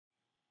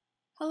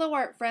Hello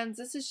art friends,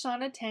 this is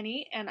Shawna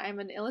Tenney and I'm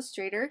an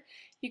illustrator.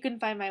 You can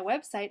find my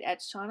website at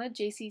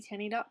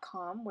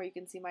shawnajctenney.com where you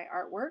can see my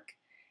artwork,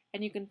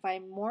 and you can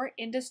find more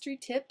industry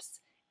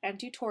tips and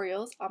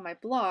tutorials on my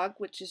blog,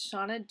 which is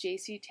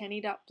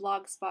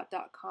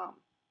shawnajctenney.blogspot.com.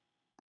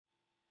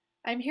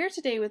 I'm here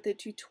today with a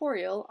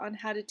tutorial on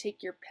how to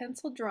take your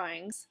pencil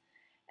drawings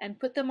and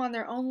put them on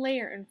their own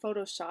layer in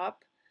Photoshop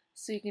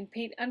so you can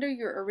paint under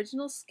your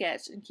original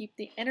sketch and keep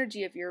the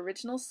energy of your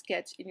original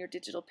sketch in your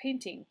digital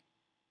painting.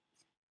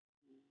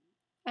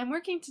 I'm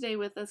working today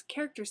with a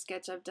character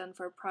sketch I've done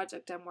for a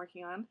project I'm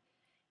working on,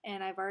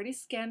 and I've already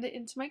scanned it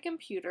into my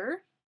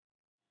computer.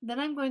 Then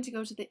I'm going to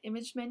go to the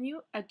Image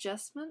menu,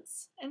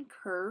 Adjustments, and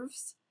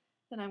Curves.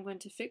 Then I'm going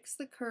to fix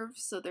the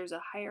curves so there's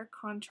a higher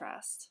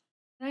contrast.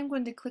 Then I'm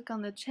going to click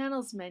on the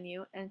Channels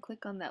menu and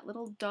click on that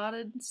little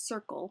dotted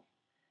circle.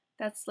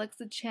 That selects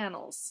the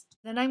channels.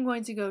 Then I'm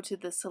going to go to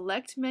the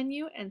Select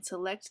menu and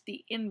select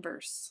the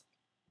inverse.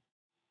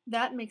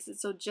 That makes it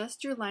so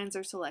just your lines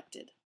are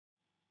selected.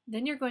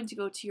 Then you're going to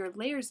go to your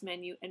Layers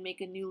menu and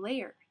make a new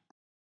layer.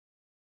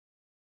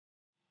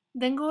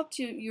 Then go up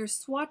to your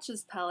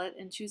Swatches palette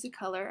and choose a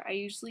color. I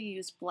usually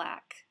use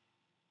black.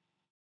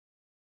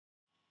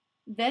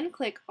 Then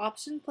click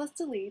Option plus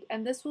Delete,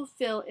 and this will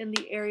fill in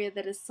the area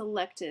that is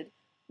selected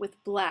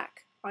with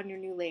black on your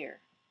new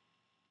layer.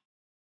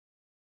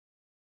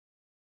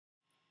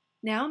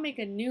 Now make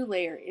a new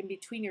layer in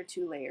between your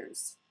two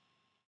layers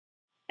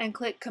and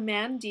click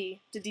Command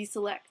D to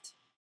deselect.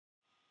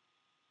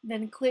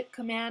 Then click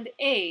Command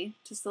A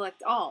to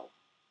select all.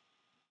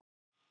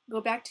 Go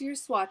back to your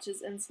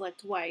swatches and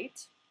select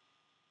white.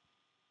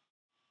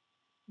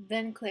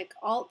 Then click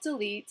Alt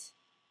Delete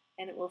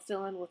and it will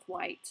fill in with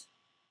white.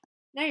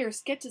 Now your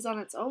sketch is on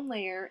its own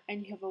layer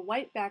and you have a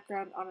white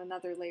background on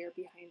another layer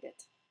behind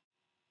it.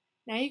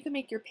 Now you can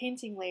make your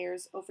painting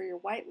layers over your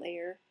white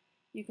layer.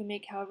 You can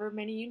make however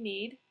many you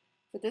need.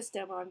 For this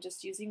demo I'm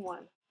just using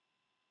one.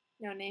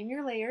 Now name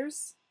your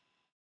layers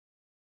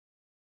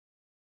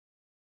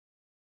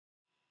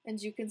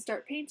and you can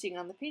start painting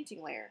on the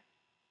painting layer.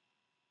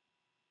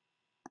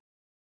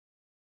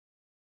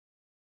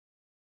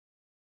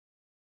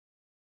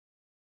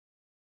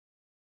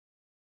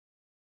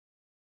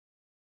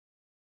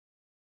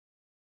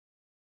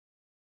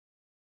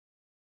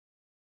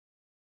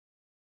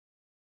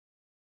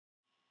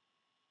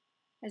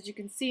 As you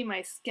can see,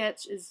 my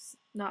sketch is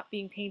not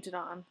being painted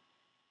on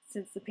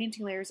since the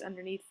painting layer is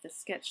underneath the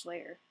sketch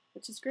layer,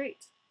 which is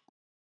great.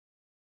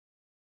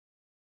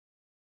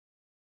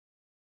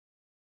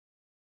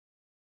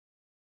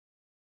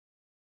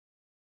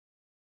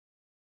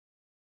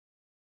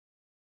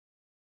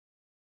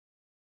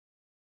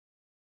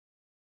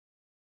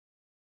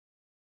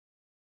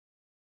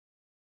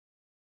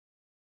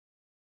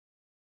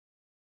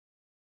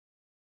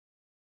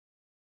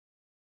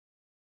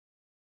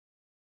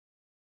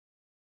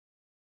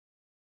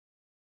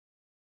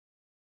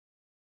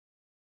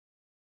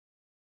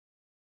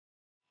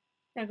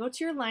 Now go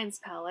to your Lines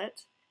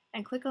palette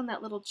and click on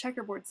that little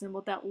checkerboard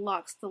symbol that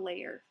locks the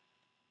layer.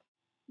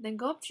 Then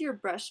go up to your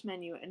Brush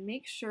menu and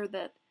make sure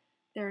that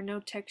there are no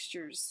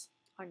textures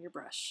on your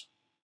brush.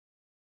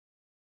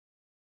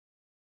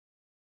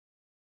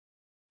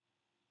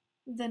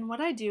 Then what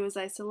I do is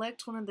I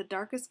select one of the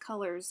darkest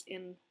colors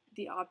in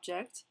the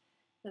object,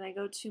 then I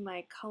go to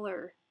my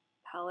Color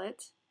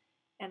palette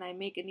and I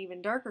make an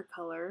even darker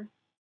color,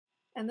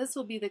 and this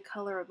will be the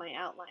color of my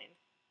outline.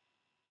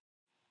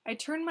 I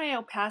turn my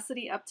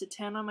opacity up to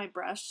 10 on my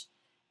brush,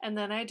 and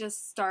then I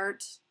just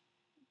start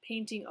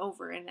painting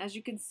over, and as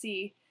you can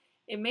see,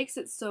 it makes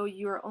it so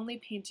you are only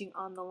painting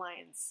on the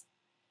lines.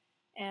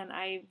 And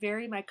I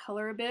vary my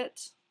color a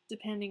bit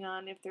depending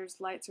on if there's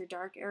lights or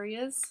dark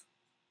areas.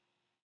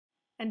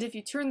 And if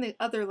you turn the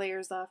other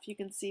layers off, you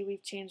can see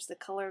we've changed the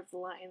color of the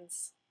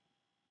lines.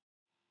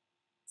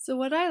 So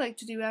what I like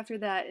to do after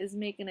that is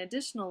make an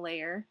additional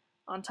layer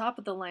on top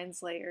of the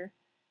lines layer,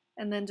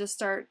 and then just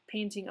start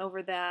painting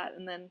over that,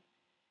 and then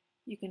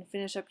you can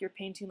finish up your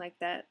painting like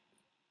that,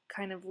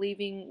 kind of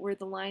leaving where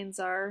the lines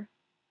are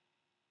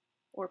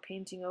or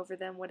painting over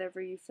them,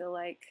 whatever you feel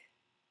like.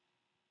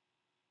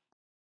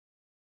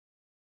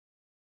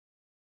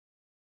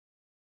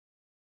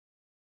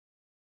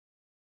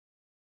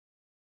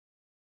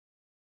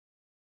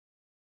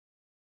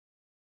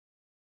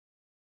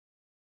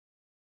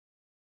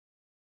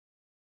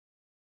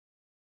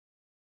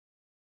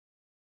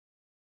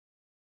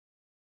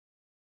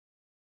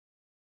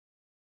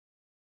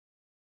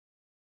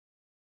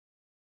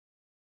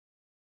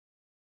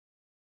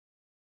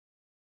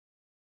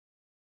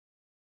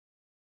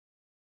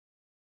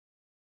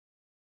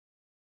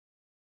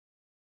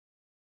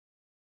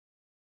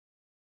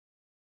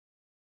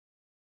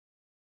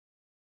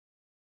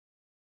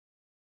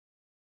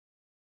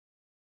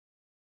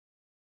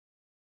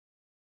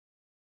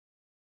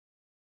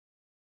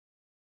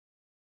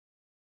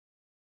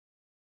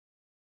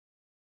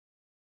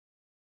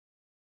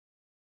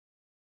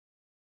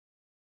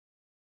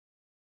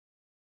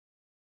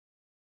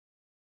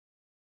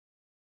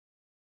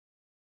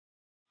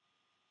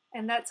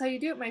 And that's how you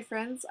do it, my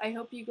friends. I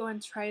hope you go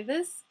and try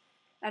this,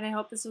 and I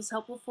hope this was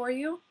helpful for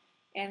you.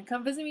 And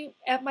come visit me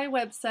at my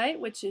website,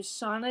 which is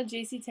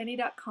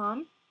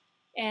shawnajctenney.com,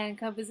 and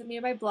come visit me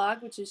at my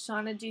blog, which is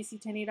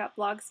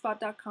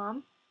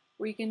shawnajctenney.blogspot.com,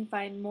 where you can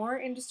find more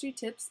industry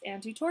tips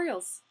and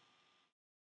tutorials.